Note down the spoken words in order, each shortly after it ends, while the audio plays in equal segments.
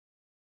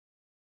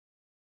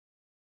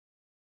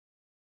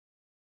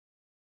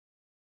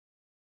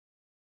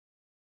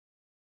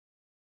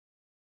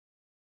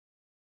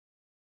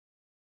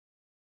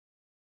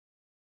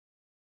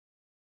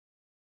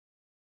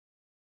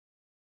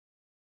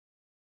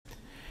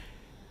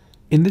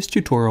In this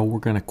tutorial, we're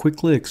going to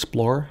quickly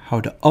explore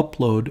how to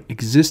upload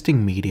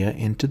existing media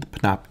into the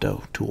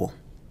Panopto tool.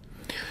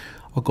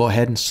 I'll go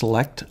ahead and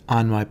select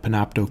on my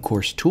Panopto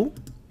course tool,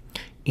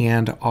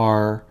 and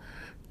our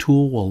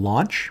tool will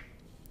launch.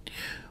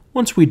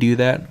 Once we do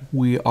that,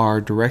 we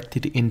are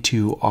directed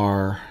into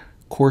our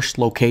course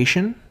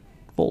location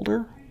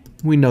folder.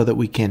 We know that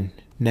we can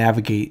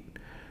navigate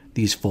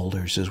these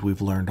folders as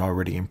we've learned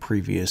already in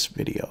previous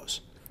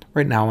videos.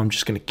 Right now, I'm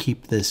just going to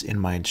keep this in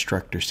my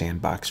Instructor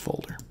Sandbox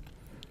folder.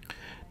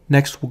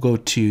 Next, we'll go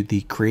to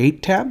the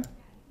Create tab,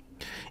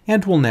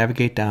 and we'll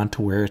navigate down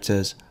to where it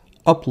says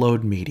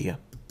Upload Media.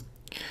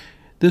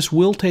 This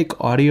will take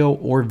audio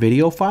or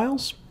video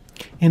files,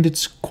 and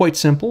it's quite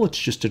simple. It's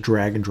just a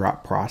drag and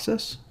drop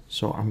process.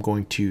 So I'm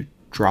going to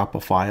drop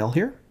a file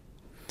here,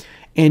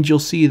 and you'll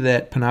see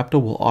that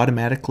Panopto will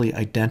automatically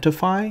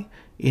identify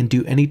and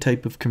do any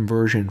type of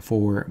conversion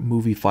for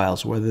movie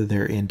files, whether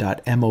they're in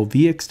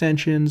 .mov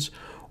extensions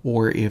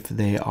or if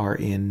they are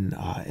in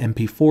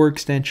MP4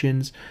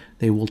 extensions.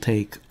 They will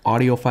take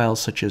audio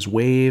files such as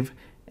WAV,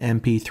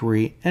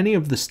 MP3, any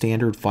of the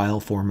standard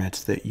file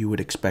formats that you would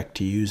expect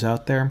to use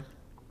out there.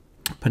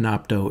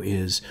 Panopto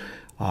is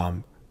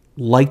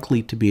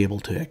likely to be able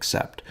to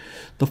accept.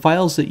 The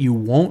files that you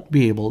won't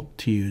be able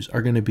to use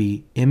are going to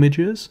be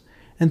images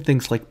and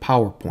things like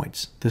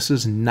PowerPoints. This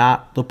is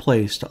not the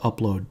place to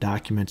upload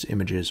documents,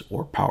 images,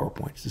 or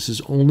PowerPoints. This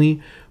is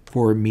only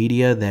for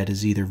media that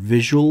is either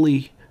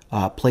visually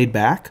played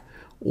back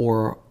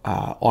or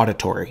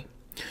auditory.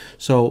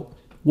 So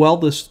while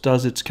this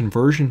does its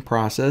conversion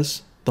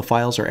process, the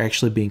files are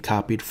actually being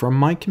copied from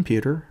my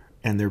computer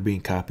and they're being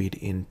copied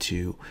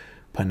into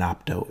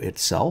Panopto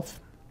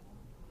itself.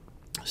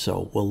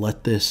 So we'll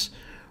let this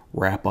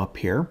wrap up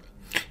here.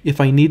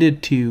 If I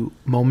needed to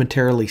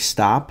momentarily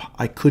stop,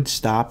 I could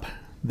stop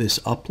this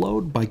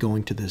upload by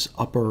going to this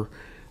upper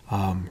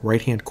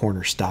right-hand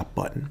corner stop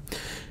button.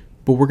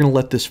 But we're going to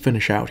let this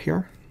finish out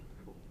here.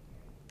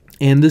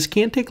 And this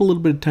can take a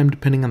little bit of time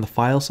depending on the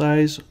file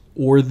size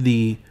or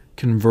the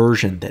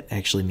conversion that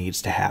actually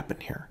needs to happen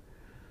here.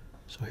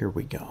 So here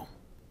we go.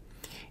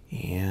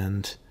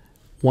 And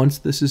once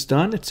this is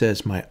done, it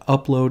says my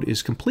upload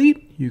is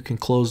complete. You can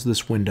close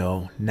this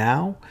window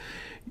now.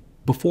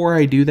 Before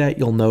I do that,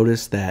 you'll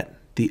notice that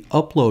the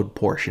upload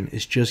portion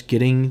is just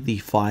getting the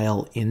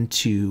file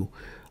into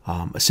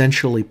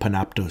essentially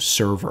Panopto's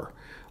server.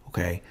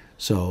 Okay,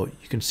 so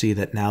you can see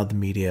that now the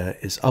media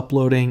is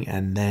uploading,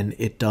 and then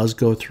it does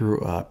go through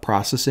a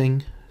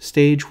processing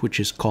stage, which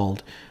is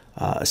called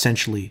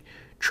essentially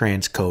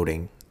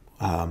transcoding.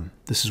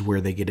 This is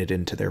where they get it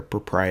into their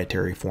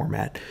proprietary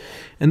format.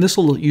 And this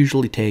will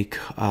usually take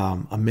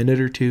a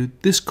minute or two.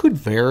 This could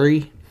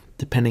vary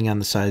depending on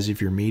the size of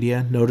your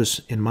media. Notice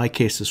in my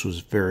case, this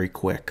was very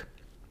quick.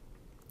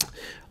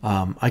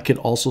 I could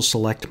also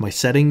select my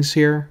settings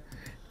here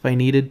if I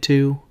needed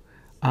to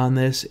on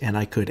this, and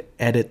I could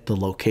edit the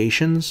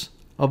locations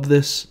of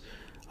this.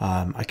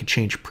 I could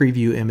change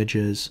preview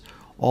images,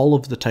 all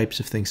of the types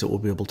of things that we'll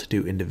be able to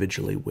do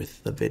individually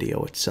with the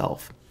video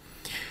itself.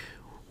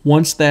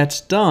 Once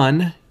that's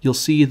done, you'll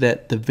see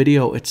that the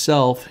video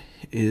itself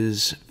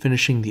is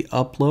finishing the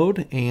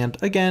upload, and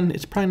again,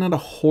 it's probably not a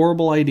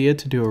horrible idea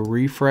to do a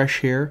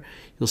refresh here.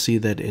 You'll see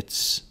that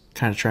it's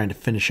kind of trying to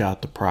finish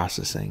out the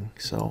processing,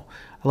 so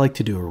I like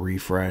to do a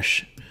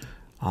refresh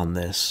on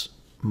this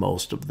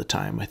most of the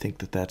time. I think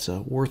that that's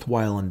a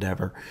worthwhile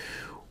endeavor.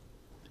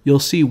 You'll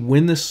see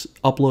when this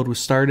upload was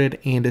started,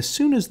 and as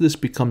soon as this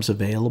becomes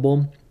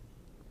available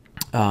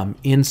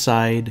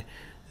inside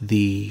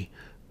the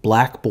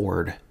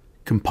Blackboard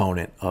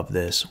component of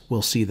this,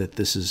 we'll see that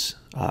this is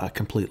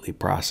completely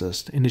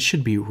processed, and it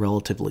should be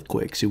relatively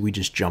quick. So we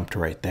just jumped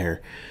right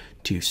there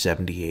to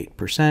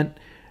 78%,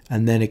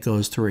 and then it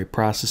goes through a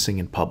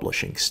processing and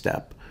publishing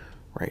step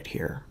right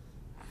here.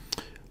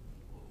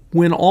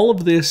 When all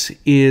of this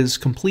is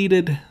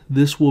completed,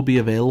 this will be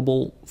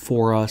available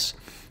for us,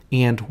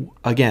 and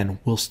again,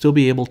 we'll still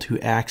be able to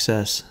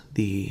access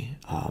the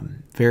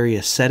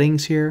various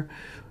settings here,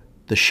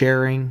 the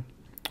sharing.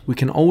 We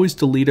can always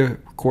delete a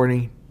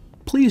recording.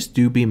 Please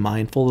do be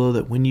mindful, though,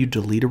 that when you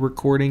delete a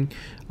recording,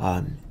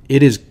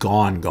 it is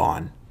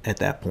gone at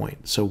that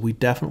point. So we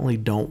definitely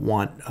don't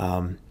want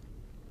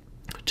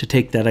to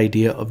take that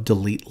idea of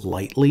delete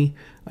lightly,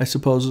 I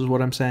suppose is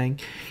what I'm saying.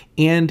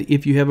 And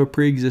if you have a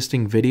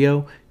pre-existing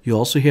video, you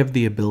also have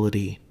the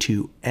ability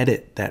to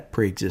edit that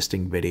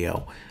pre-existing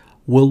video.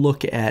 We'll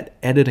look at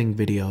editing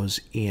videos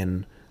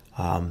in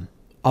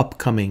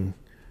upcoming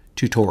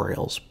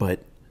tutorials,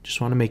 but just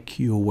want to make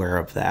you aware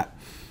of that.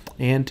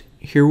 And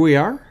here we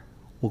are.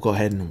 We'll go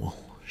ahead and we'll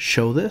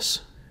show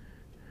this.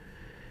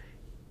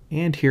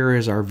 And here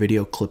is our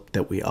video clip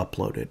that we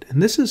uploaded.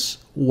 And this is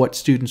what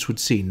students would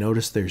see.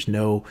 Notice there's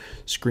no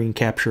screen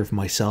capture of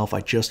myself.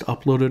 I just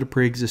uploaded a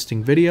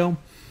pre-existing video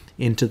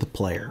into the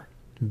player.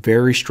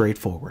 Very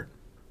straightforward.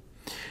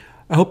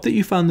 I hope that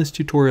you found this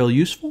tutorial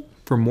useful.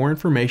 For more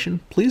information,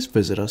 please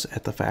visit us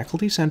at the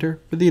Faculty Center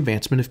for the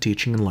Advancement of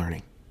Teaching and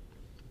Learning.